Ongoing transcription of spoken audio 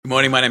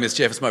Morning, my name is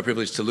Jeff. It's my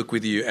privilege to look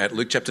with you at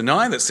Luke chapter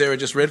 9 that Sarah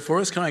just read for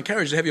us. Can I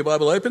encourage you to have your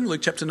Bible open?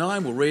 Luke chapter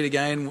 9, we'll read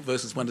again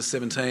verses 1 to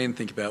 17,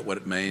 think about what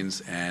it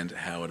means and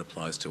how it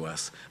applies to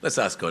us. Let's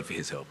ask God for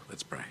his help.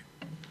 Let's pray.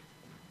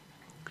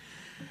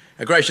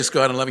 Our gracious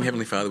God and loving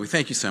Heavenly Father, we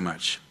thank you so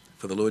much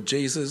for the Lord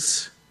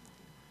Jesus.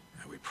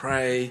 We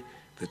pray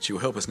that you will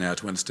help us now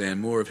to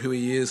understand more of who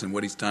he is and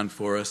what he's done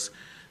for us,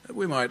 that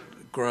we might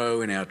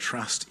grow in our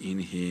trust in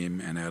him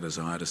and our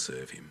desire to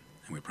serve him.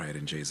 And we pray it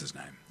in Jesus'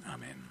 name.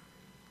 Amen.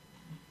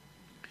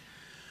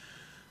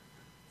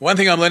 One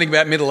thing I'm learning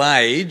about middle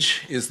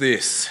age is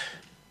this.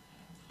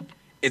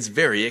 It's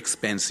very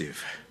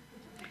expensive.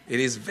 It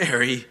is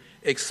very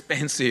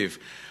expensive.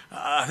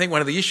 I think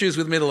one of the issues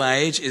with middle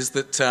age is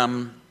that,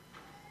 there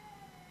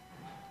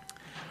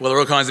are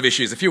all kinds of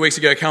issues. A few weeks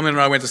ago, Carmen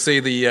and I went to see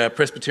the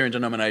Presbyterian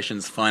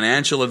denomination's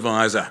financial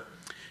advisor.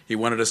 He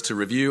wanted us to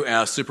review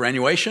our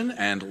superannuation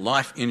and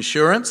life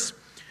insurance.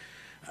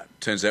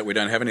 Turns out we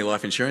don't have any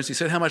life insurance. He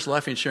said, "How much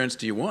life insurance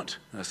do you want?"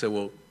 And I said,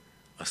 "Well,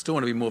 I still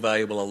want to be more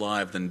valuable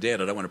alive than dead.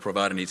 I don't want to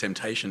provide any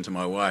temptation to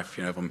my wife,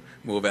 if I'm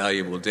more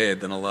valuable dead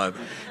than alive."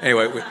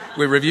 Anyway,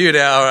 we reviewed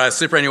our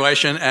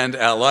superannuation and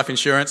our life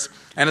insurance.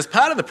 And as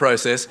part of the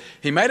process,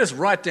 he made us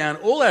write down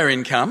all our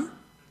income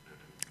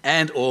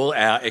and all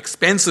our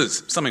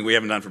expenses, something we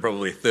haven't done for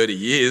probably 30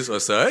 years or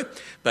so,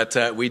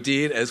 but we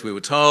did as we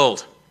were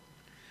told.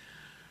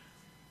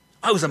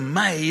 I was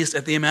amazed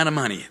at the amount of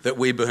money that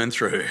we burned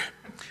through.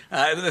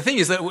 The thing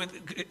is that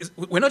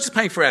we're not just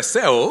paying for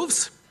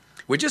ourselves.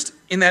 We're just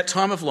in that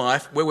time of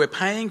life where we're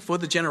paying for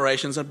the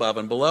generations above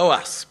and below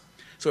us.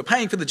 So we're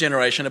paying for the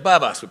generation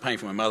above us. We're paying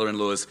for my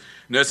mother-in-law's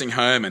nursing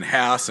home and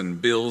house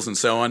and bills and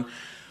so on.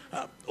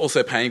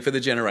 Also paying for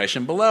the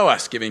generation below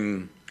us,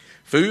 giving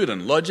food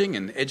and lodging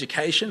and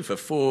education for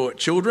 4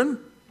 children.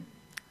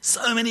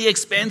 So many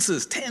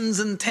expenses, tens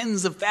and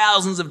tens of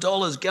thousands of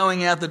dollars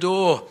going out the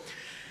door.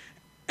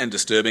 And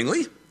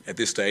disturbingly, at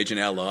this stage in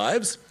our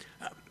lives,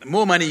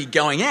 more money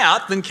going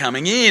out than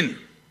coming in.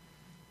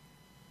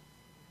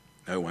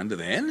 No wonder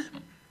then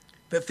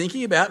that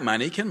thinking about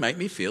money can make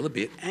me feel a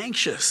bit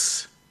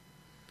anxious.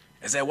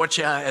 As I watch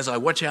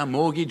our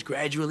mortgage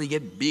gradually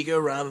get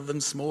bigger rather than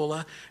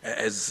smaller,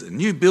 as a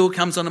new bill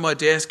comes onto my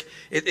desk,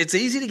 it's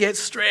easy to get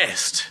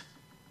stressed.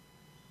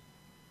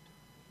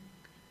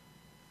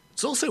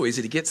 It's also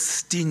easy to get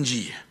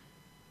stingy.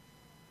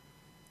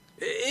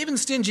 Even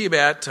stingy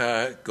about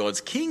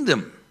God's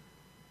kingdom.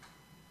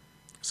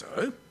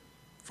 So,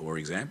 for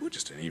example,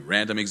 just any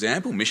random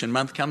example, Mission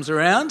Month comes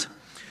around.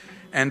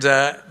 And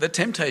the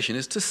temptation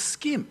is to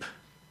skimp.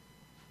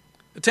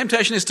 The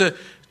temptation is to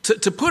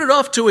put it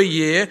off to a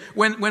year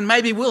when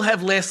maybe we'll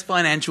have less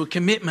financial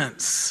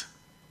commitments.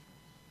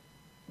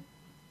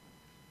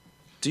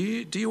 Do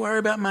you worry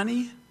about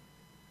money?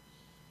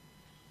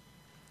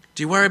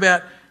 Do you worry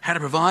about how to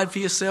provide for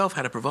yourself,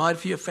 how to provide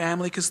for your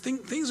family? Because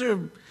things are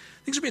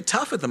a bit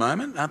tough at the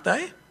moment, aren't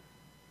they?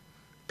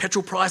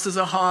 Petrol prices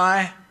are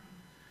high.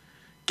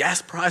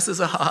 Gas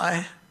prices are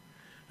high.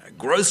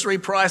 Grocery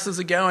prices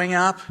are going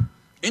up.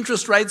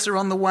 Interest rates are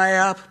on the way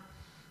up.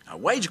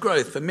 Wage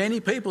growth for many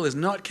people is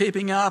not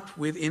keeping up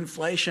with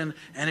inflation,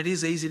 and it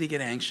is easy to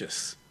get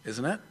anxious,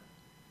 isn't it?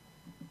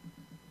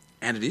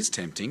 And it is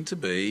tempting to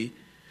be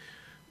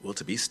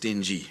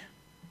stingy.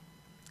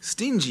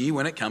 Stingy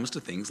when it comes to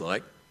things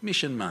like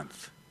Mission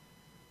Month.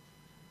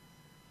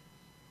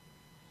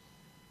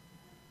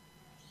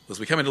 As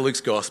we come into Luke's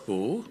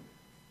Gospel,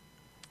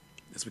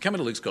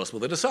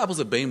 the disciples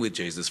have been with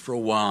Jesus for a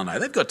while now.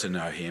 They've got to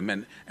know him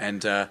and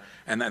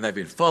they've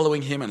been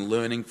following him and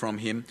learning from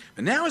him.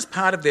 But now as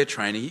part of their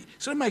training, he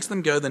sort of makes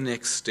them go the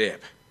next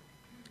step.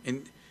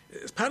 And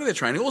as part of their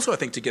training, also I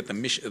think to get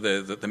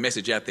the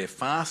message out there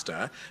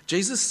faster,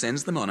 Jesus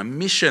sends them on a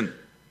mission.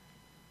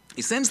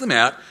 He sends them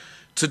out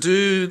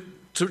to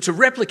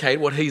replicate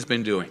what he's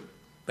been doing.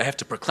 They have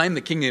to proclaim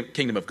the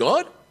kingdom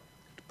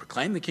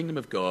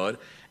of God,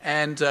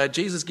 and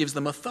Jesus gives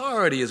them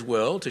authority as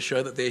well to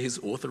show that they're his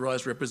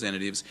authorised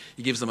representatives.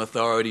 He gives them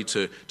authority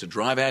to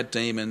drive out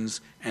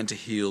demons and to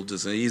heal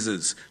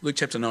diseases. Luke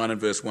chapter 9 and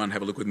verse 1,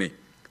 have a look with me.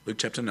 Luke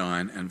chapter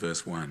 9 and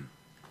verse 1.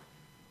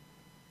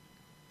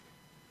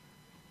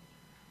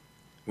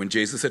 When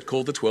Jesus had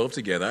called the 12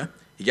 together,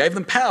 he gave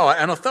them power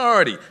and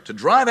authority to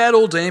drive out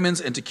all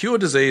demons and to cure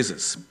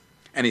diseases.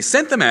 And he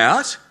sent them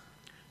out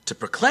to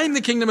proclaim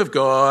the kingdom of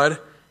God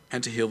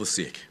and to heal the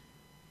sick.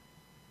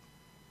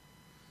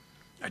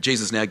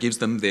 Jesus now gives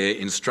them their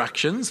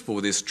instructions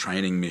for this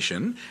training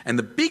mission. And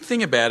the big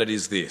thing about it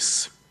is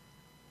this.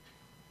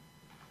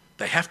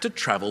 They have to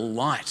travel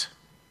light.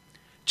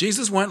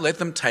 Jesus won't let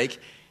them take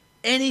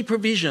any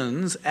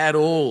provisions at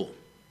all.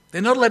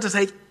 They're not allowed to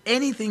take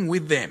anything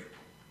with them.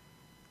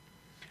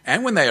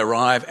 And when they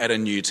arrive at a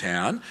new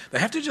town, they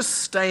have to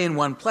just stay in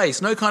one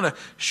place. No kind of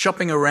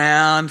shopping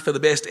around for the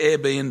best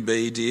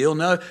Airbnb deal.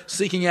 No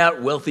seeking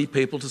out wealthy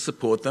people to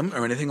support them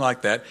or anything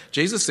like that.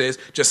 Jesus says,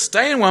 just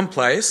stay in one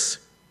place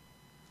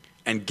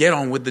and get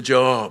on with the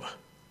job.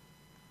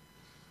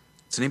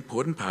 It's an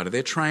important part of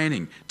their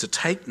training, to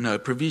take no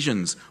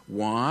provisions.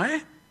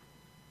 Why?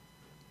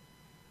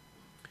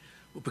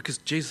 Well, because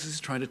Jesus is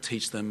trying to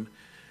teach them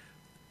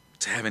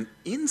to have an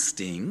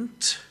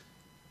instinct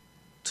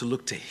to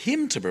look to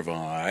him to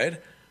provide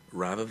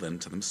rather than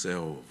to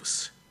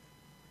themselves.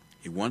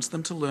 He wants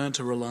them to learn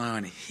to rely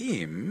on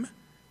him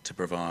to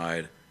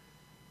provide,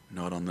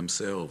 not on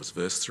themselves.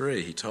 Verse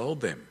 3, he told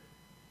them,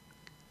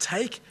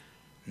 take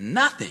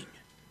nothing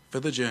for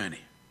the journey.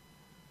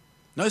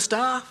 No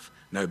staff,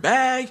 no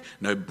bag,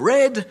 no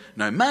bread,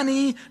 no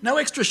money, no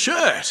extra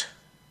shirt.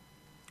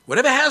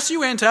 Whatever house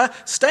you enter,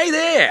 stay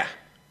there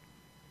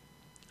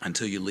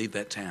until you leave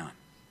that town.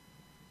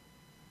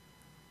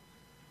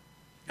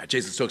 Now,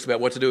 Jesus talks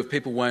about what to do if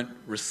people won't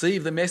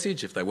receive the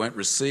message, if they won't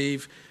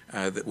receive,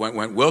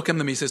 won't welcome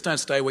them. He says, don't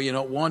stay where you're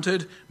not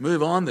wanted.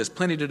 Move on, there's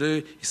plenty to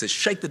do. He says,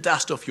 shake the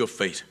dust off your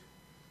feet.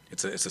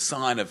 It's a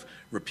sign of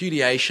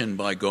repudiation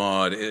by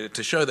God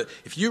to show that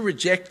if you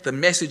reject the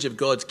message of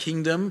God's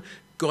kingdom,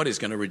 God is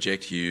going to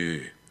reject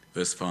you.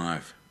 Verse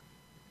 5.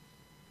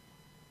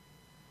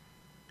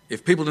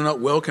 If people do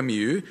not welcome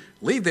you,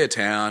 leave their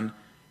town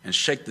and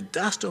shake the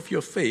dust off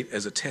your feet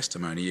as a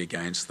testimony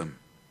against them.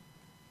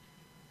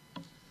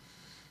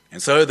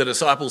 And so the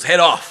disciples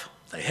head off.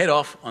 They head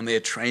off on their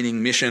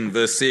training mission,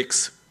 verse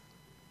 6.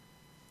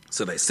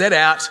 So they set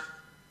out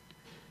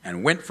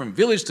and went from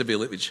village to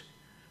village,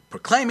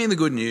 proclaiming the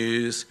good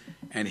news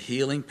and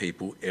healing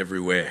people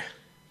everywhere.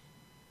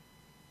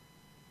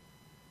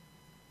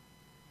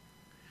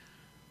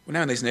 Well,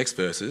 now in these next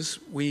verses,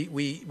 we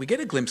get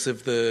a glimpse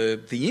of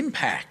the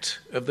impact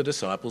of the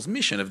disciples'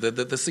 mission, of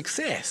the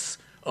success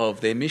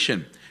of their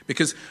mission.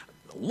 Because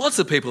lots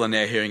of people are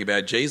now hearing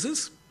about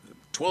Jesus.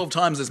 12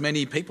 times as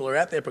many people are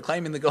out there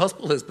proclaiming the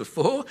gospel as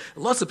before.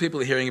 Lots of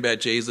people are hearing about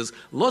Jesus.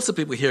 Lots of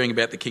people are hearing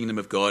about the kingdom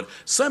of God.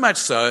 So much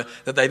so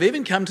that they've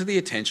even come to the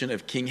attention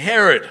of King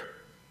Herod.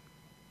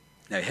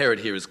 Now, Herod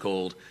here is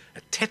called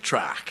a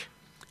tetrarch.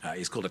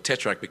 He's called a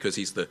tetrarch because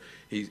he's the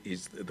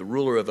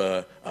ruler of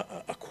a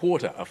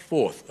quarter, a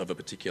fourth of a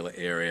particular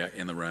area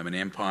in the Roman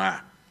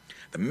Empire.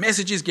 The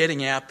message is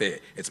getting out there.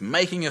 It's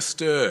making a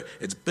stir.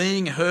 It's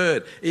being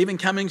heard, even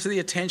coming to the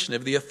attention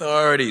of the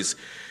authorities.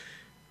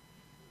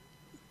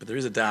 But there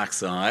is a dark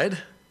side,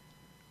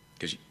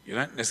 because you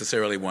don't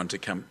necessarily want to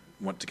come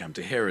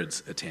to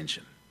Herod's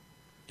attention.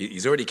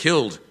 He's already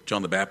killed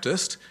John the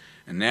Baptist,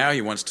 and now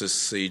he wants to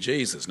see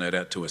Jesus, no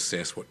doubt to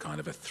assess what kind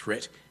of a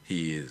threat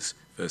he is.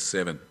 Verse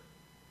 7.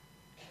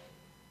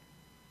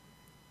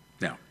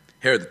 Now,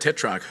 Herod the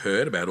Tetrarch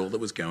heard about all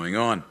that was going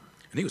on,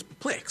 and he was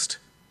perplexed,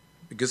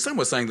 because some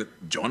were saying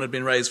that John had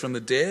been raised from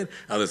the dead,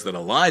 others that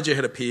Elijah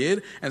had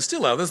appeared, and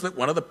still others that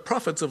one of the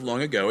prophets of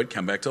long ago had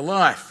come back to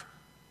life.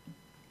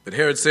 But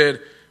Herod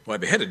said, well, I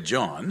beheaded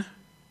John.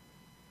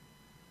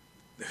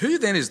 Who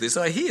then is this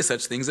I hear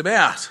such things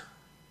about?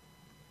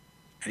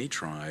 And he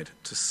tried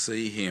to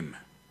see him.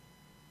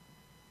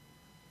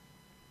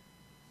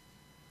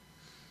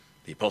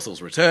 The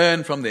apostles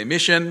return from their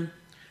mission.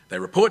 They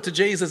report to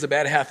Jesus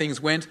about how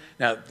things went.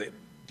 Now,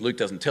 Luke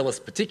doesn't tell us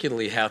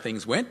particularly how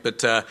things went,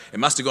 but it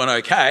must have gone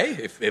okay.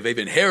 If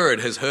even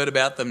Herod has heard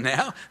about them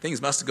now,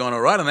 things must have gone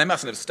all right, and they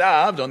mustn't have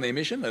starved on their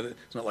mission.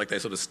 It's not like they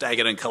sort of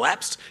staggered and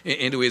collapsed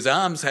into his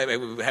arms,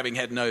 having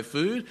had no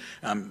food.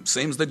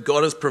 Seems that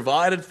God has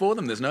provided for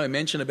them. There's no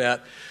mention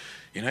about,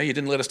 you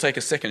didn't let us take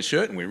a second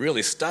shirt and we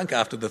really stunk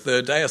after the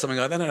third day or something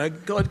like that. No,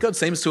 God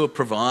seems to have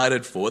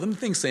provided for them.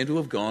 Things seem to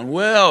have gone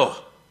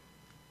well.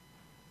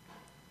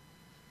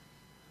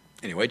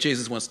 Anyway,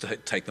 Jesus wants to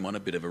take them on a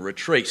bit of a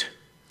retreat.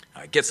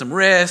 Get some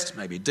rest,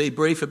 maybe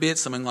debrief a bit,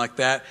 something like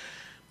that.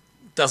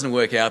 Doesn't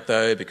work out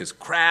though, because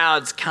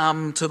crowds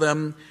come to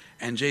them,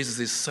 and Jesus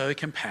is so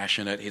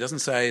compassionate. He doesn't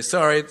say,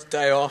 sorry, it's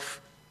day off,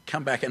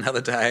 come back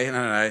another day.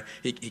 No.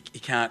 He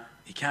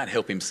can't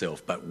help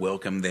himself but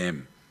welcome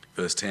them.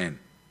 Verse 10.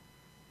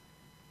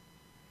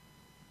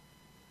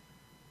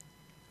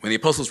 When the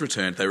apostles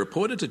returned, they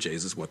reported to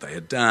Jesus what they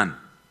had done.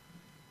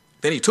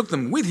 Then he took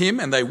them with him,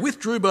 and they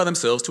withdrew by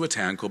themselves to a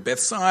town called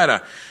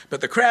Bethsaida.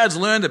 But the crowds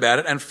learned about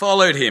it and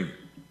followed him.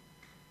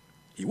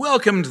 He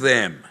welcomed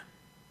them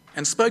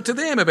and spoke to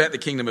them about the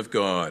kingdom of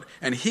God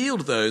and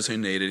healed those who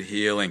needed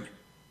healing. It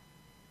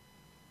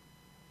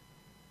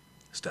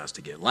starts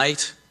to get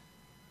late.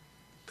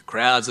 The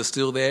crowds are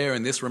still there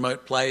in this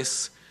remote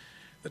place.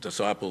 The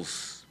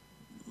disciples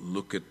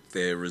look at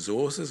their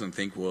resources and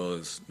think, well,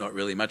 there's not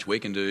really much we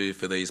can do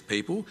for these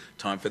people.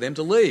 Time for them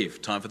to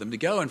leave. Time for them to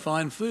go and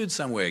find food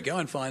somewhere. Go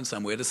and find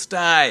somewhere to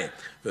stay.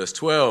 Verse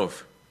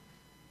 12.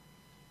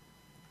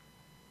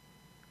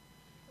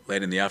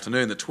 Late in the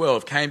afternoon, the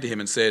 12 came to him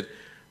and said,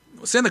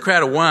 send the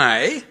crowd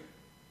away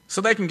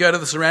so they can go to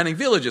the surrounding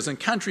villages and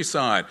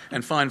countryside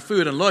and find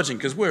food and lodging,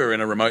 because we're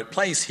in a remote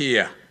place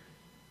here.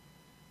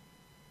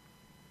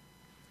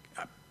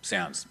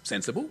 Sounds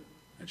sensible,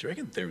 don't you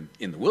reckon? They're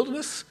in the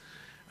wilderness.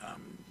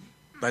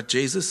 But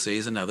Jesus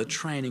sees another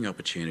training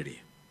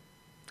opportunity.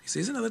 He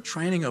sees another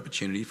training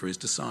opportunity for his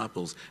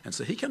disciples, and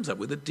so he comes up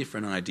with a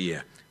different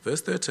idea.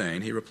 Verse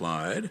 13, he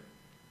replied,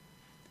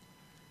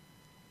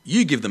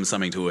 you give them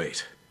something to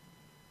eat.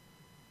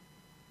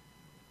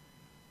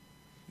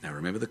 Now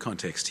remember the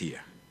context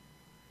here.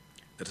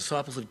 The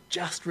disciples have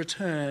just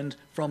returned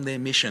from their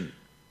mission.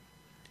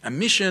 A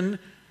mission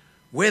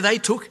where they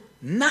took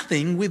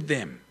nothing with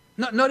them.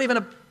 Not even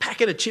a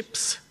packet of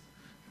chips.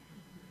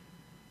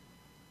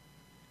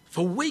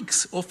 For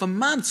weeks or for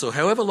months or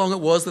however long it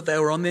was that they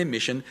were on their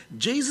mission,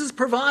 Jesus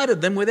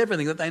provided them with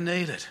everything that they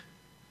needed.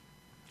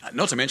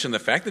 Not to mention the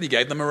fact that he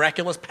gave them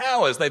miraculous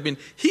powers. They've been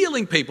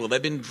healing people.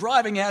 They've been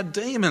driving out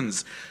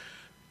demons.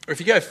 Or if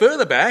you go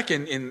further back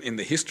in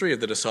the history of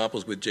the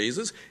disciples with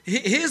Jesus,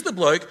 here's the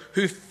bloke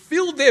who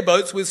filled their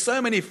boats with so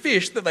many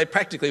fish that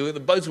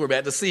the boats were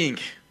about to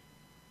sink.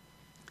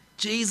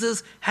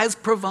 Jesus has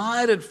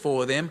provided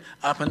for them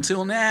up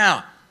until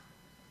now.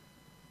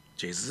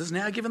 Jesus has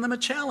now given them a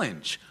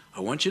challenge. I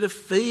want you to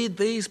feed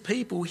these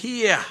people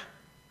here.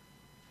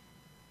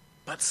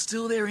 But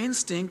still their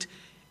instinct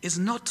is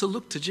not to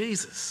look to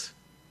Jesus.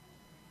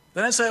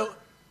 They don't say,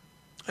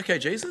 okay,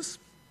 Jesus,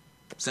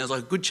 sounds like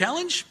a good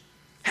challenge.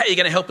 How are you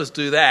going to help us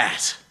do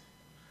that?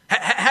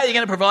 How are you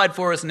going to provide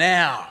for us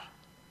now?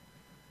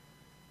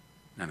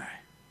 No.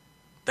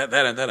 They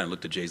don't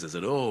look to Jesus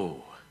at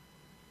all.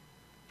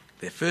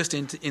 Their first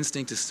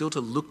instinct is still to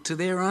look to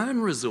their own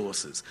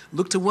resources,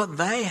 look to what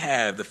they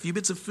have, the few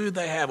bits of food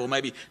they have, or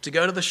maybe to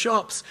go to the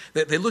shops.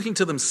 They're looking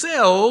to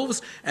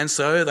themselves, and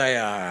so they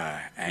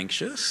are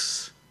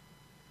anxious,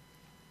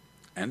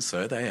 and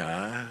so they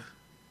are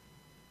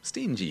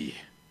stingy.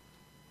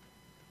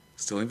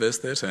 Still in verse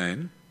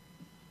 13.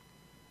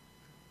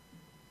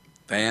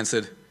 They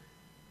answered,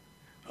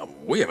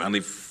 we have only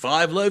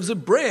 5 loaves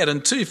of bread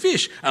and 2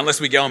 fish, unless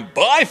we go and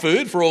buy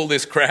food for all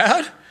this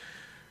crowd.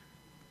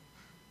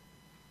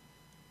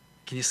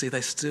 Can you see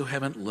they still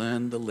haven't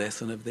learned the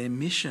lesson of their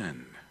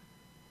mission?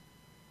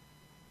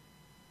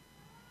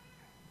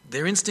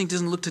 Their instinct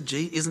isn't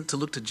to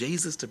look to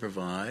Jesus to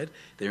provide.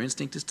 Their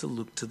instinct is to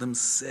look to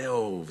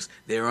themselves,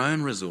 their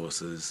own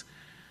resources.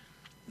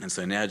 And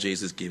so now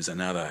Jesus gives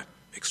another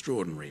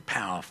extraordinary,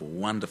 powerful,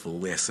 wonderful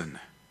lesson.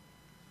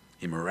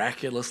 He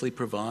miraculously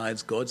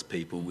provides God's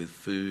people with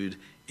food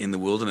in the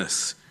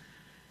wilderness.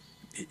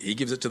 He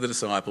gives it to the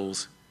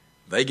disciples,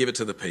 they give it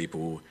to the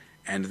people,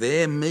 and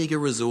their meagre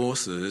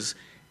resources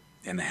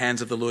in the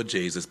hands of the Lord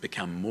Jesus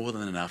become more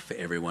than enough for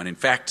everyone. In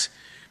fact,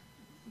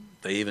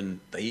 they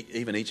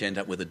even each end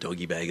up with a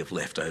doggy bag of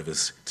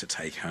leftovers to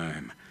take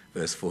home.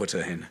 Verse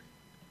 14.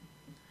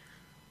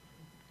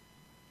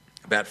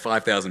 About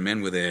 5,000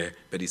 men were there,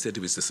 but he said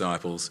to his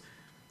disciples,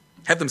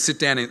 have them sit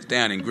down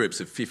in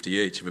groups of 50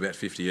 each, of about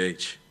 50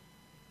 each.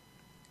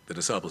 The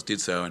disciples did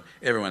so, and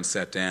everyone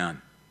sat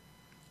down.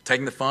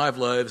 Taking the 5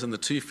 loaves and the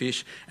 2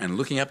 fish, and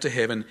looking up to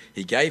heaven,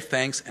 he gave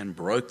thanks and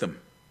broke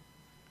them.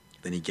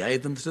 Then he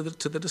gave them to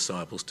the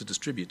disciples to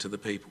distribute to the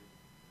people.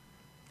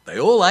 They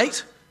all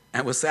ate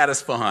and were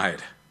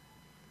satisfied.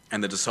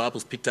 And the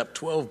disciples picked up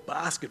 12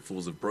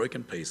 basketfuls of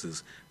broken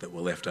pieces that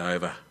were left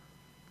over.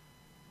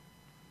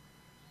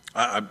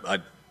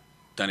 I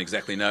don't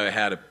exactly know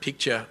how to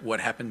picture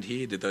what happened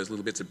here. Did those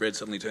little bits of bread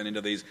suddenly turn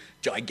into these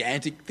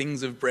gigantic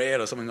things of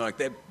bread or something like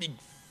that? Big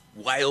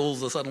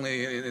whales or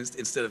suddenly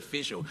instead of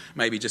fish, or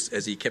maybe just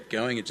as he kept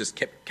going it just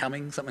kept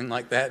coming, something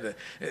like that.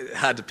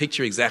 Hard to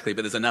picture exactly,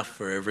 but there's enough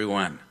for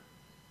everyone.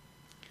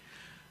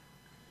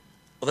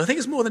 Although I think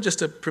it's more than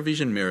just a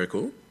provision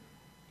miracle.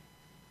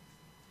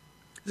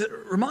 Does it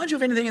remind you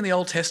of anything in the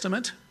Old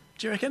Testament,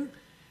 do you reckon?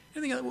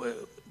 Anything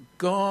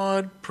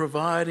God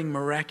providing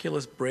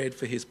miraculous bread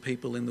for his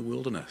people in the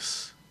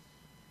wilderness?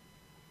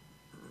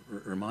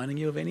 Reminding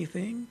you of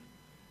anything?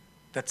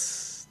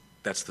 That's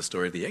the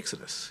story of the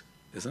Exodus,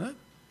 isn't it?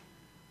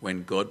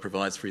 When God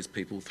provides for his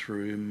people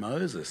through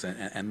Moses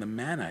and the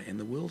manna in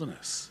the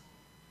wilderness.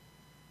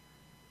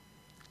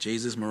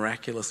 Jesus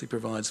miraculously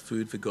provides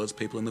food for God's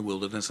people in the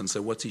wilderness, and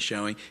so what's he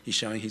showing? He's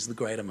showing he's the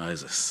greater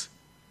Moses.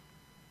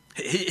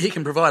 He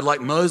can provide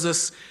like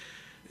Moses.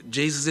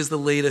 Jesus is the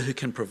leader who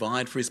can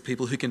provide for his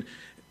people, who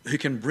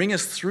can bring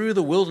us through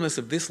the wilderness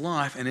of this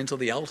life and into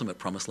the ultimate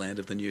promised land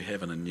of the new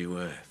heaven and new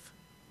earth.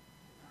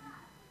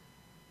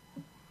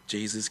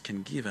 Jesus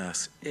can give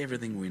us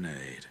everything we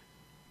need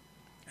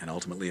and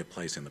ultimately a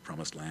place in the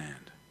promised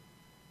land.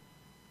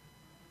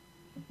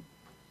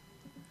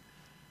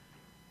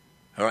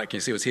 All right, can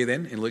you see what's here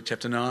then in Luke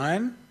chapter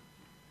 9?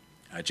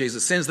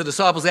 Jesus sends the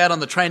disciples out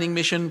on the training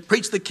mission,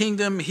 preach the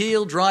kingdom,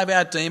 heal, drive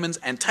out demons,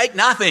 and take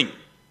nothing.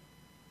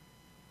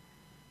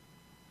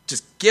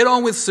 Just get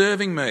on with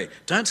serving me.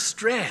 Don't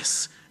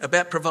stress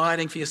about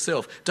providing for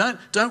yourself.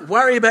 Don't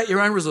worry about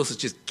your own resources.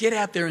 Just get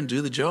out there and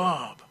do the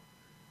job.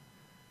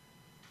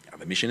 Now,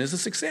 the mission is a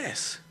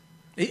success.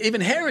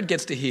 Even Herod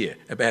gets to hear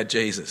about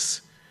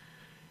Jesus.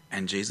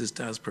 And Jesus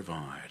does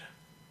provide.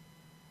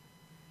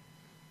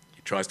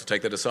 He tries to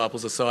take the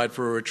disciples aside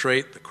for a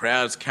retreat. The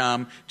crowds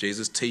come.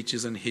 Jesus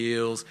teaches and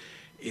heals.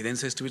 He then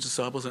says to his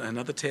disciples,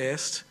 another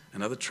test,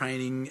 another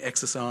training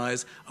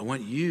exercise. I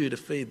want you to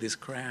feed this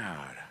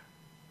crowd.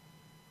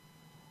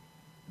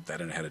 They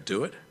don't know how to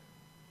do it.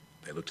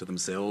 They look to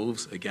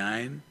themselves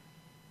again,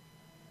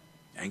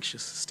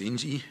 anxious,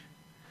 stingy.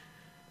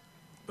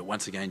 But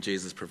once again,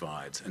 Jesus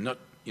provides. And not,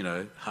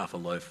 half a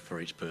loaf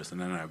for each person.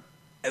 No.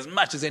 as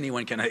much as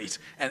anyone can eat,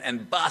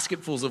 and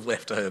basketfuls of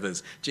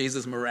leftovers.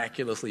 Jesus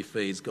miraculously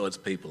feeds God's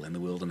people in the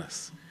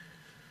wilderness.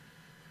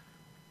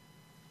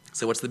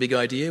 So what's the big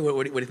idea?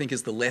 What do you think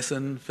is the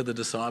lesson for the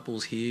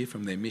disciples here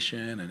from their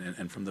mission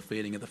and from the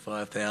feeding of the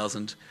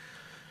 5,000?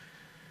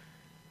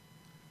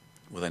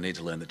 Well, they need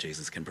to learn that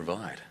Jesus can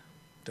provide,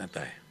 don't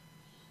they?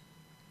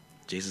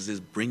 Jesus is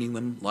bringing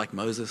them, like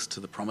Moses, to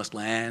the promised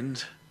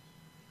land.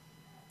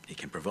 He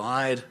can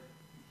provide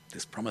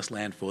this promised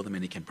land for them,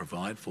 and he can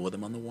provide for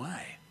them on the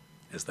way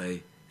as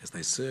they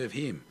serve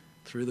him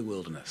through the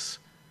wilderness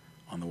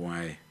on the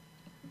way.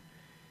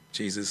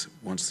 Jesus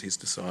wants his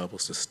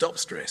disciples to stop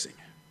stressing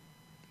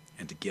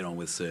and to get on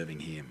with serving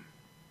him.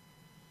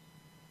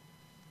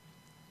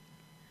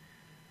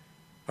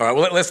 All right,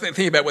 well, let's think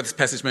about what this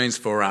passage means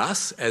for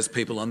us as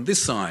people on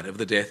this side of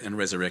the death and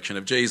resurrection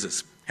of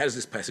Jesus. How does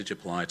this passage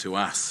apply to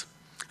us?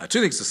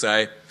 Two things to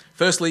say.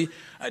 Firstly,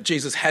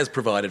 Jesus has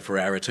provided for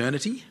our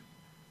eternity.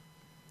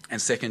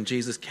 And second,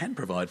 Jesus can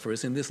provide for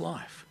us in this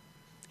life.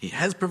 He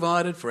has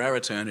provided for our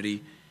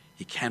eternity.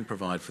 He can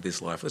provide for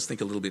this life. Let's think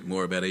a little bit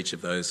more about each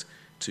of those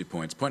 2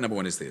 points. Point number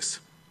one is this.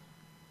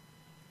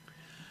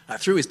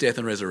 Through his death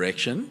and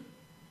resurrection,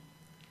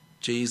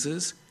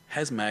 Jesus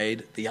has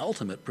made the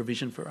ultimate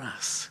provision for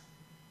us.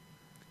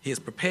 He has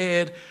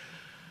prepared,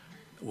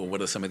 well,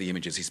 what are some of the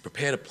images? He's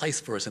prepared a place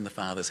for us in the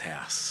Father's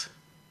house.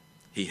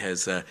 He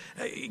has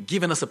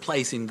given us a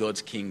place in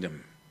God's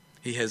kingdom.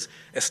 He has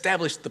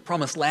established the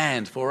promised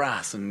land for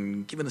us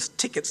and given us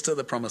tickets to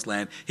the promised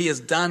land. He has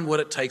done what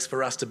it takes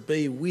for us to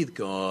be with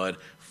God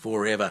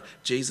forever.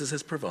 Jesus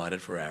has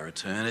provided for our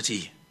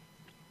eternity.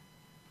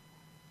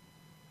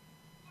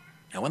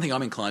 Now, one thing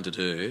I'm inclined to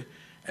do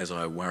as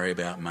I worry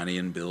about money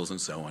and bills and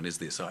so on is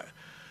this. I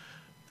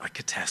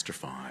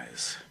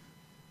catastrophize.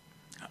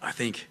 I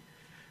think,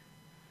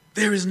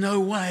 there is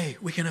no way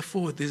we can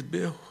afford this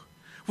bill.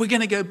 We're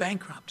going to go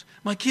bankrupt.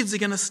 My kids are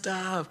going to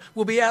starve.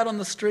 We'll be out on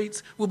the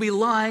streets. We'll be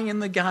lying in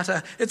the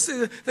gutter.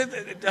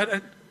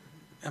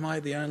 Am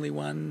I the only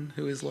one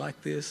who is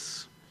like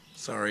this?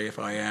 Sorry if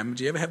I am.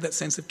 Do you ever have that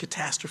sense of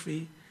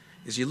catastrophe?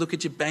 As you look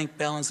at your bank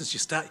balances, you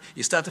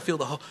start to feel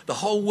the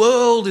whole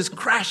world is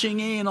crashing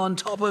in on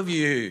top of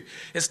you.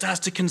 It starts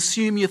to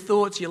consume your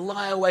thoughts. You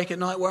lie awake at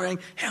night worrying,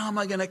 how am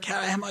I going to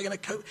carry, how am I going to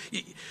cope?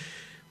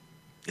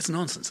 It's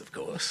nonsense, of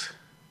course.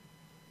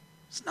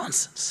 It's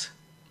nonsense.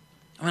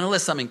 I mean,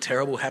 unless something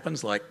terrible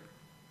happens, like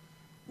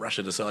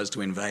Russia decides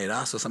to invade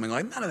us or something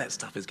like that, none of that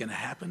stuff is going to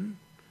happen.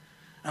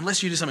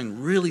 Unless you do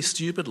something really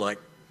stupid, like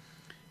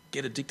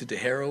get addicted to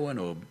heroin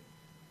or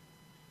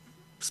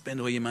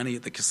spend all your money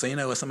at the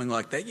casino or something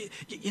like that,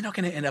 you're not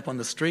going to end up on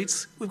the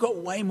streets. We've got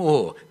way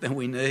more than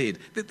we need.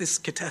 This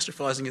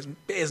catastrophizing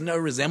bears no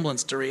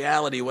resemblance to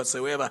reality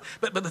whatsoever.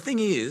 But the thing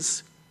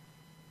is,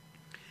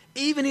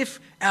 even if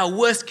our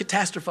worst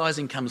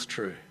catastrophizing comes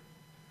true,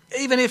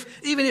 even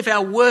if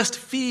our worst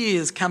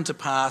fears come to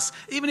pass,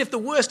 even if the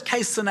worst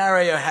case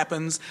scenario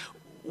happens,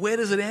 where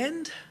does it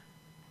end?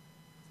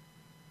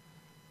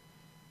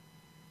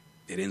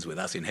 It ends with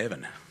us in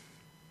heaven.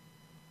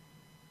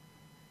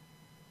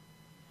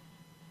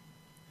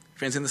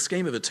 Friends, in the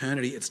scheme of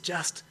eternity, it's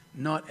just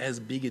not as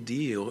big a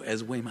deal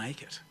as we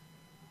make it.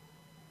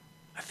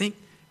 I think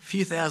a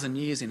few thousand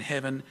years in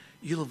heaven,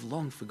 you'll have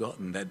long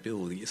forgotten that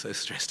bill that you're so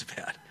stressed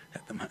about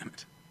at the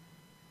moment.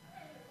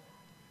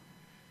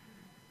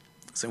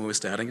 So when we're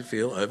starting to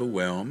feel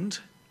overwhelmed,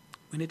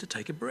 we need to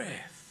take a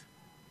breath,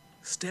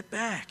 step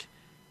back,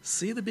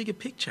 see the bigger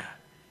picture.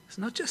 It's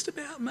not just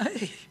about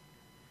me.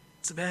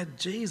 It's about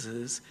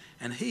Jesus,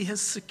 and he has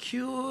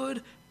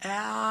secured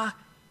our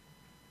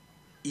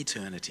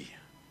eternity.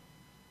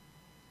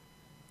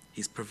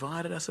 He's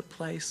provided us a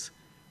place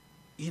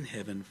in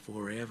heaven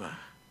forever.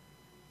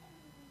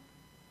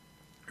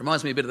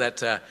 Reminds me a bit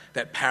of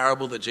that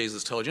parable that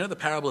Jesus told. You know the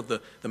parable of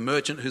the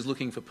merchant who's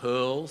looking for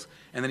pearls,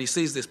 and then he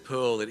sees this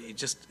pearl that it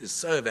just is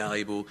so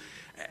valuable,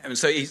 and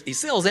so he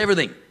sells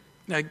everything.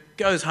 You know,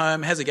 goes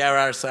home, has a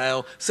garage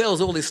sale,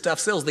 sells all this stuff,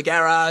 sells the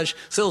garage,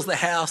 sells the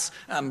house,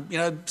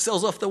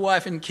 sells off the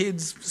wife and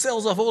kids,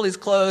 sells off all his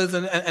clothes,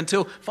 and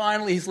until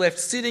finally he's left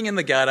sitting in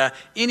the gutter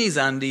in his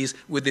undies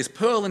with this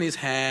pearl in his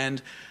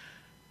hand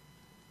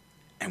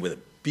and with a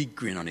big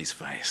grin on his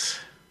face.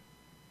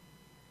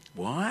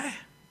 Why?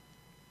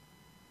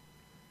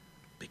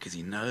 Because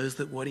he knows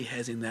that what he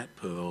has in that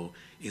pearl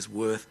is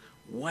worth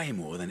way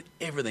more than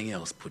everything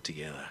else put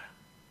together.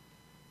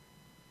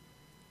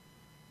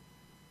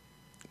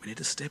 We need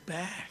to step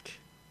back,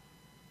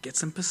 get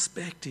some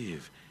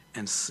perspective,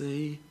 and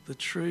see the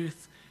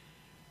truth.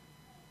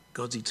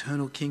 God's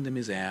eternal kingdom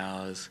is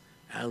ours.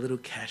 Our little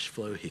cash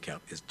flow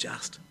hiccup is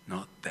just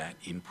not that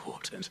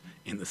important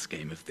in the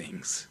scheme of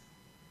things.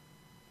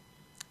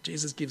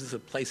 Jesus gives us a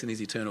place in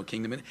his eternal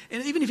kingdom.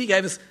 And even if he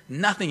gave us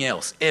nothing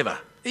else, ever,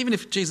 even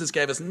if Jesus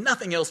gave us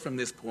nothing else from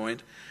this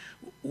point,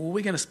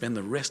 we're going to spend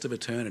the rest of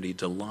eternity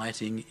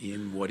delighting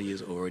in what he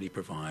has already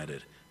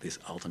provided, this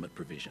ultimate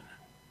provision.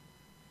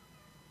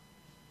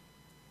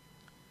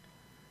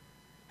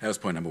 That was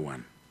point number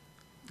one.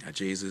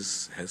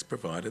 Jesus has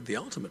provided the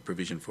ultimate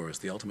provision for us,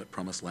 the ultimate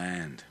promised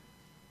land.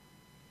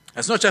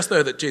 It's not just,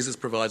 though, that Jesus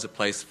provides a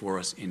place for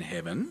us in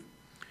heaven,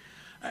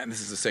 and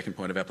this is the second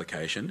point of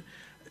application.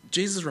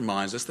 Jesus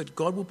reminds us that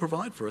God will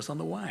provide for us on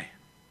the way,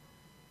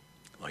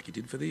 like he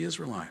did for the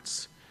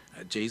Israelites.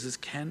 Jesus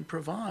can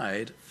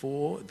provide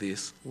for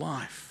this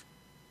life.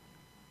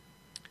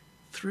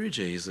 Through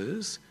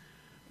Jesus,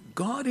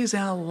 God is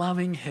our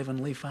loving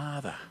Heavenly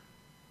Father.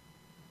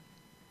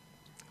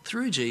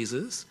 Through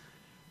Jesus,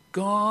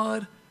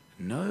 God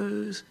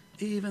knows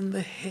even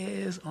the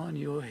hairs on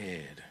your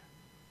head.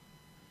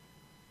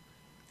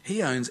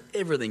 He owns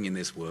everything in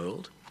this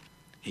world.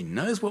 He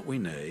knows what we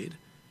need,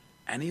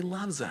 and he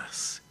loves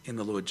us in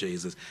the Lord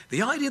Jesus.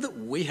 The idea that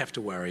we have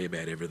to worry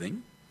about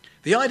everything,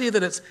 the idea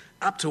that it's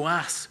up to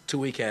us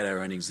to eke out our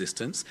own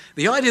existence,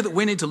 the idea that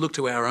we need to look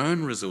to our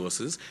own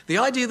resources, the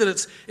idea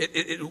that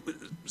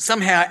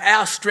somehow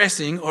our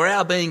stressing or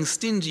our being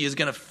stingy is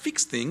going to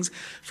fix things,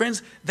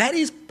 friends, that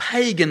is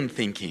pagan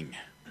thinking.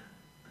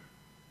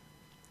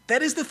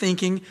 That is the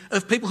thinking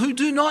of people who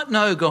do not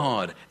know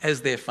God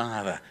as their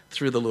Father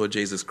through the Lord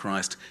Jesus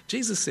Christ.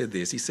 Jesus said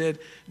this. He said,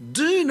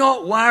 "Do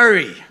not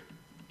worry."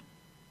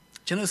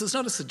 Do you know, it's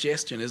not a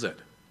suggestion, is it?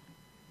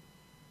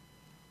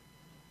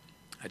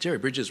 Jerry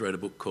Bridges wrote a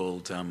book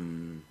called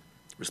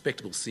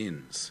Respectable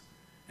Sins,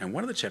 and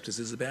one of the chapters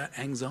is about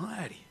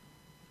anxiety.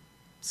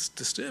 It's a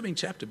disturbing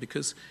chapter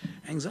because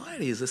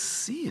anxiety is a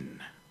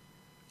sin.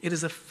 It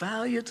is a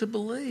failure to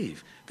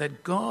believe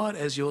that God,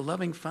 as your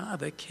loving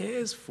Father,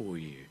 cares for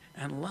you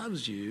and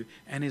loves you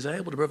and is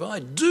able to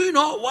provide. Do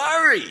not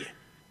worry,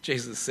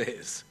 Jesus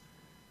says.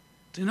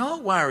 Do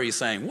not worry,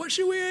 saying, what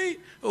should we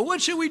eat? Or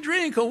what should we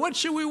drink? Or what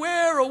should we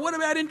wear? Or what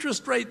about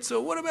interest rates?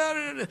 Or what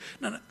about...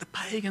 No, the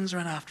pagans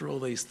run after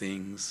all these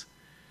things.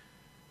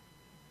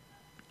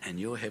 And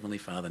your Heavenly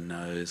Father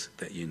knows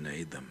that you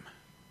need them.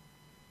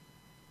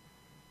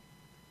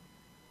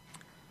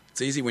 It's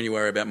easy when you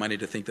worry about money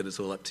to think that it's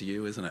all up to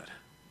you, isn't it?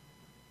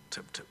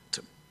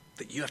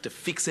 That you have to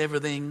fix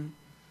everything.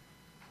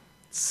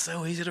 It's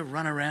so easy to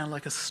run around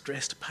like a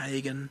stressed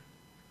pagan,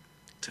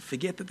 to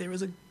forget that there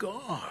is a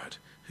God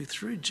who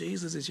through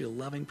Jesus is your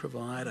loving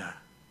provider.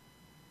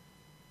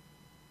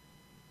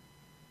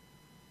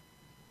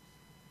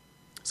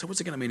 So what's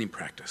it going to mean in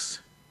practice?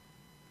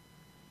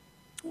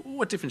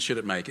 What difference should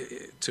it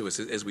make to us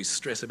as we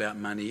stress about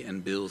money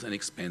and bills and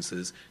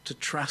expenses to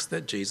trust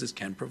that Jesus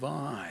can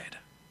provide?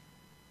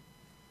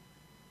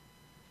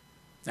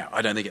 Now,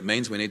 I don't think it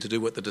means we need to do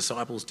what the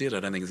disciples did.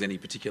 I don't think there's any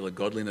particular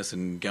godliness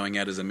in going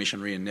out as a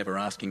missionary and never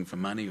asking for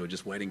money or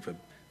just waiting for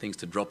things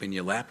to drop in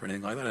your lap or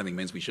anything like that. I don't think it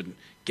means we shouldn't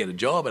get a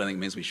job. I don't think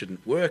it means we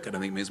shouldn't work. I don't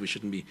think it means we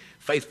shouldn't be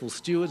faithful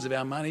stewards of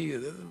our money.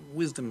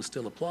 Wisdom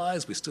still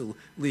applies. We still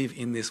live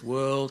in this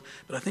world.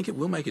 But I think it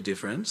will make a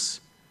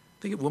difference.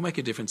 I think it will make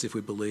a difference if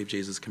we believe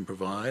Jesus can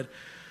provide.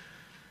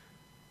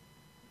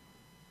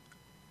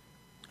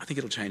 I think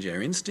it'll change our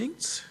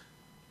instincts.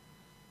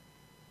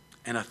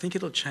 And I think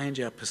it'll change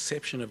our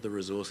perception of the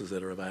resources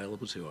that are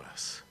available to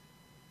us.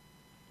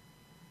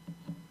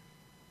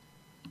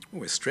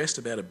 When we're stressed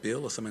about a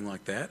bill or something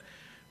like that,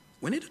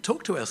 we need to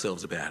talk to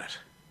ourselves about it.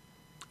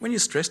 When you're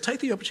stressed, take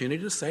the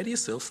opportunity to say to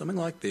yourself something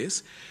like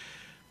this: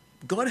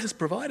 God has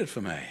provided for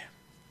me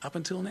up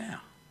until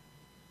now.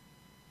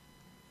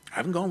 I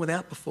haven't gone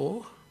without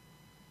before.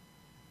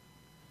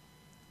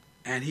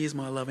 And he is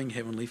my loving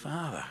Heavenly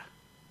Father.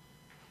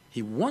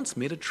 He wants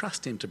me to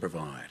trust him to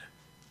provide.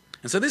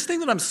 And so this thing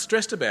that I'm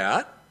stressed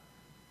about,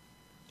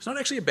 it's not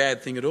actually a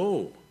bad thing at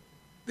all.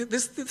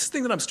 This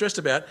thing that I'm stressed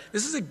about,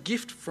 this is a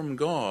gift from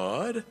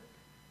God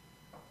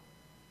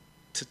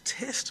to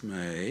test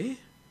me,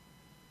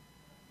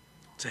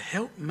 to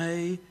help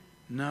me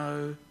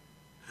know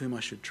whom I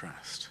should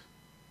trust.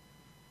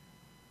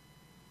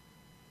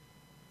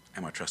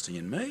 Am I trusting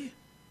in me,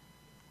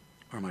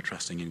 or am I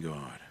trusting in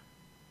God?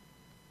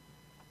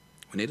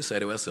 We need to say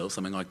to ourselves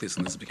something like this,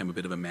 and this has become a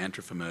bit of a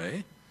mantra for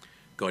me: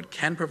 God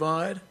can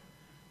provide,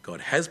 God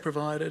has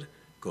provided,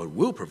 God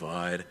will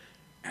provide,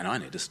 and I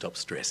need to stop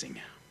stressing.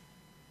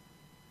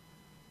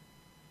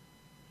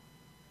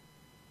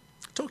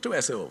 Talk to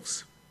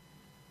ourselves.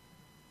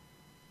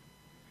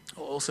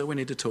 Also, we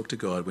need to talk to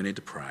God. We need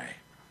to pray.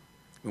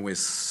 When we're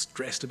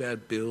stressed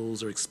about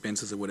bills or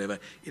expenses or whatever,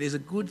 it is a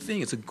good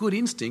thing, it's a good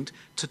instinct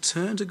to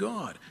turn to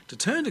God,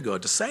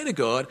 to say to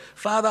God,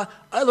 Father,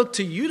 I look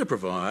to you to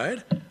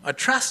provide, I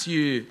trust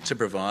you to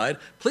provide,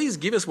 please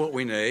give us what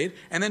we need,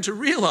 and then to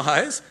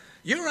realise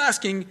you're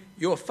asking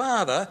your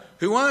Father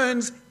who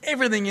owns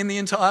everything in the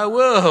entire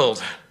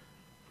world.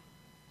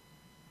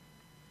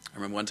 I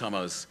remember one time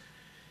I was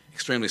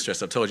extremely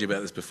stressed. I've told you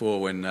about this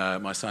before, when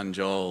my son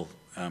Joel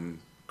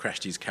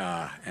crashed his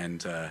car,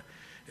 and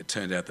it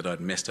turned out that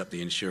I'd messed up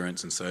the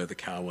insurance, and so the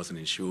car wasn't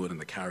insured,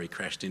 and the car he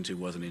crashed into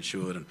wasn't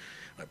insured, and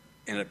I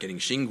ended up getting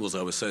shingles.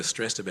 I was so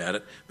stressed about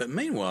it. But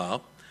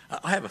meanwhile,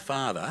 I have a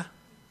father,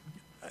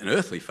 an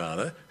earthly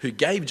father, who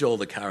gave Joel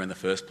the car in the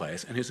first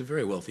place, and who's a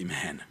very wealthy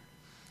man.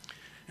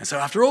 And so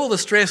after all the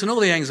stress and all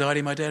the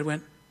anxiety, my dad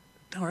went,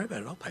 don't worry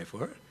about it, I'll pay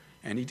for it.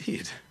 And he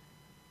did.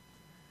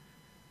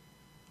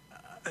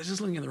 I was just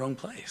looking in the wrong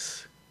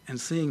place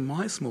and seeing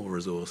my small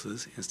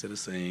resources instead of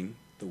seeing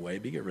the way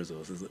bigger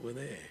resources that were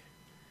there.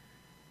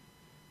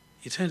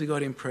 You turn to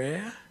God in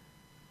prayer,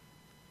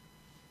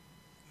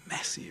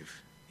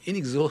 massive,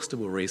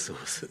 inexhaustible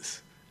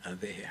resources are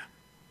there.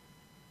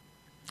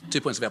 2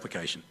 points of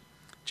application.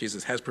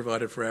 Jesus has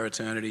provided for our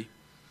eternity,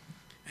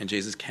 and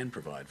Jesus can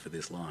provide for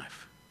this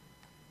life.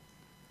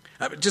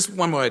 Just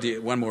one more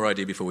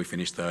idea before we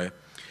finish, though.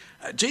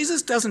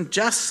 Jesus doesn't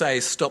just say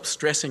stop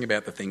stressing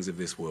about the things of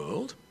this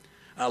world.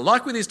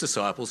 Like with his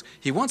disciples,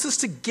 he wants us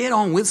to get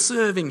on with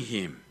serving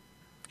him.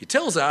 He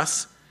tells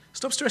us,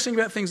 stop stressing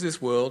about things of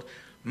this world.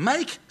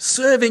 Make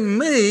serving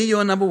me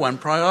your number one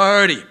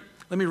priority.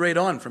 Let me read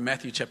on from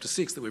Matthew chapter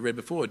 6 that we read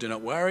before. Do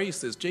not worry,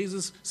 says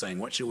Jesus, saying,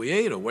 what shall we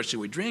eat, or what shall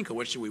we drink, or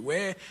what shall we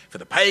wear? For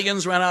the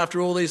pagans run after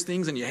all these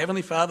things, and your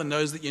heavenly Father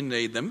knows that you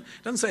need them.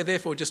 It doesn't say,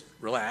 therefore, just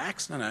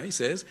relax. No, he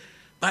says,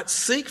 but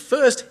seek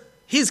first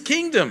his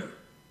kingdom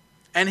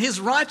and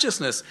his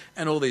righteousness,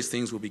 and all these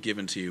things will be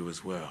given to you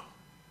as well.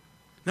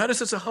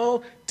 Notice it's a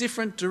whole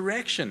different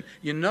direction.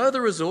 You know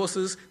the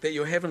resources that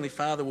your heavenly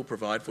Father will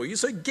provide for you,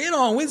 so get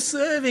on with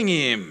serving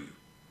him.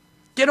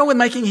 Get on with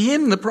making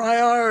him the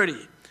priority.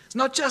 It's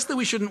not just that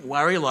we shouldn't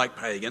worry like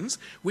pagans.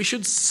 We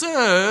should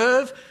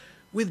serve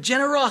with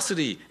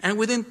generosity and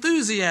with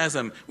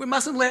enthusiasm. We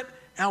mustn't let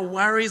our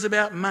worries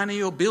about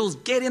money or bills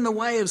get in the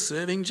way of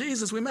serving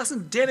Jesus. We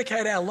mustn't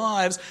dedicate our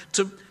lives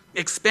to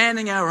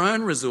expanding our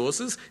own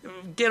resources,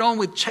 get on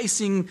with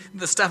chasing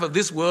the stuff of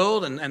this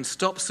world and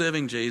stop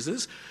serving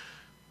Jesus.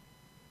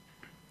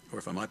 Or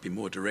if I might be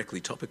more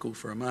directly topical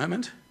for a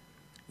moment,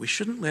 we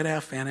shouldn't let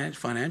our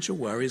financial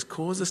worries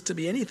cause us to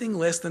be anything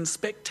less than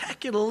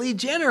spectacularly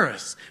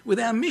generous with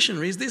our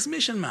missionaries this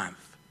mission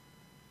month.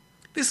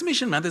 This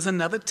mission month is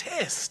another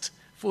test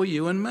for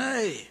you and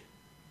me.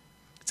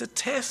 It's a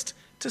test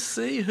to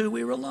see who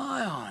we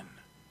rely on.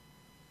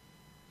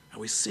 Are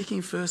we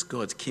seeking first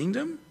God's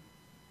kingdom?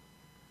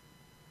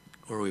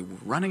 Or are we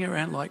running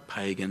around like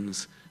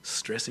pagans,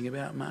 stressing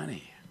about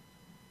money?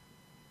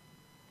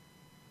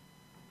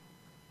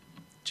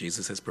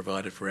 Jesus has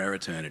provided for our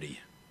eternity,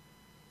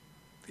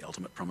 the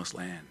ultimate promised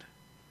land.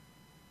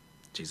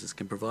 Jesus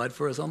can provide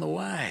for us on the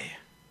way.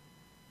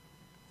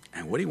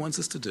 And what he wants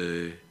us to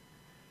do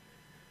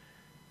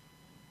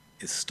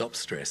is stop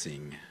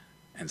stressing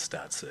and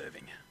start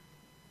serving.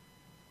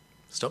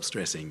 Stop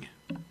stressing,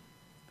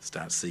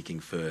 start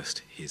seeking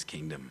first his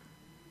kingdom.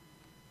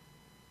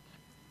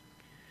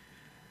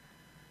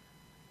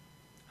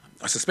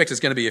 I suspect it's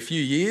going to be a few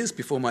years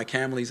before my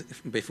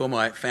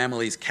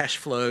family's cash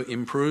flow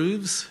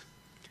improves.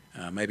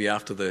 Maybe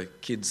after the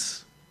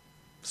kids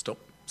stop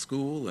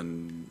school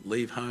and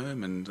leave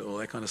home and all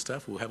that kind of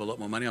stuff, we'll have a lot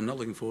more money. I'm not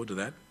looking forward to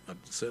that. I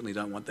certainly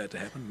don't want that to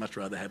happen. Much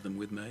rather have them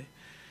with me.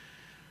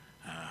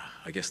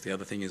 I guess the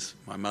other thing is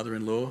my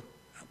mother-in-law,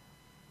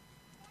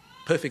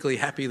 perfectly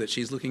happy that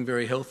she's looking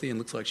very healthy and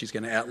looks like she's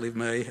going to outlive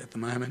me at the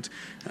moment.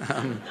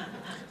 I'm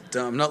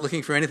not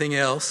looking for anything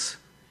else.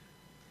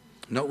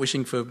 Not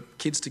wishing for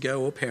kids to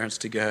go or parents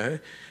to go.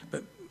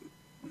 But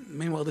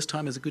meanwhile, this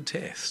time is a good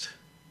test.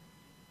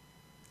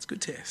 It's a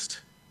good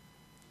test.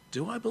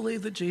 Do I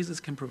believe that Jesus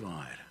can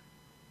provide?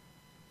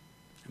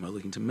 Am I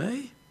looking to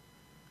me?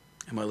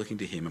 Am I looking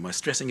to him? Am I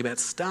stressing about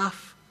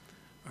stuff?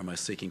 Or am I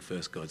seeking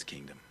first God's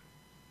kingdom?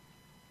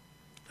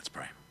 Let's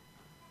pray.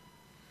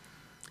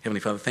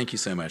 Heavenly Father, thank you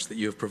so much that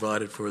you have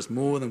provided for us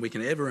more than we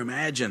can ever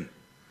imagine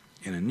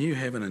in a new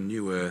heaven and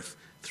new earth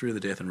through the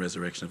death and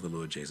resurrection of the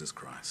Lord Jesus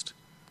Christ.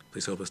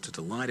 Please help us to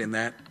delight in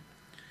that.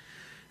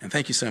 And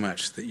thank you so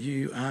much that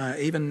you are,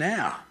 even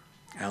now,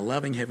 our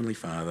loving Heavenly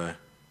Father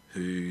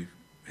who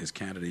has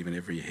counted even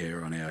every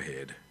hair on our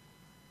head.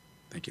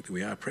 Thank you that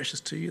we are precious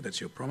to you. That's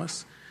your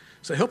promise.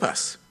 So help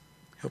us.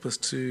 Help us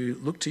to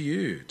look to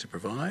you to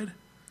provide.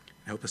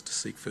 Help us to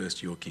seek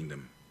first your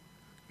kingdom.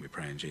 We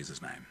pray in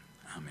Jesus' name.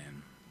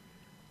 Amen.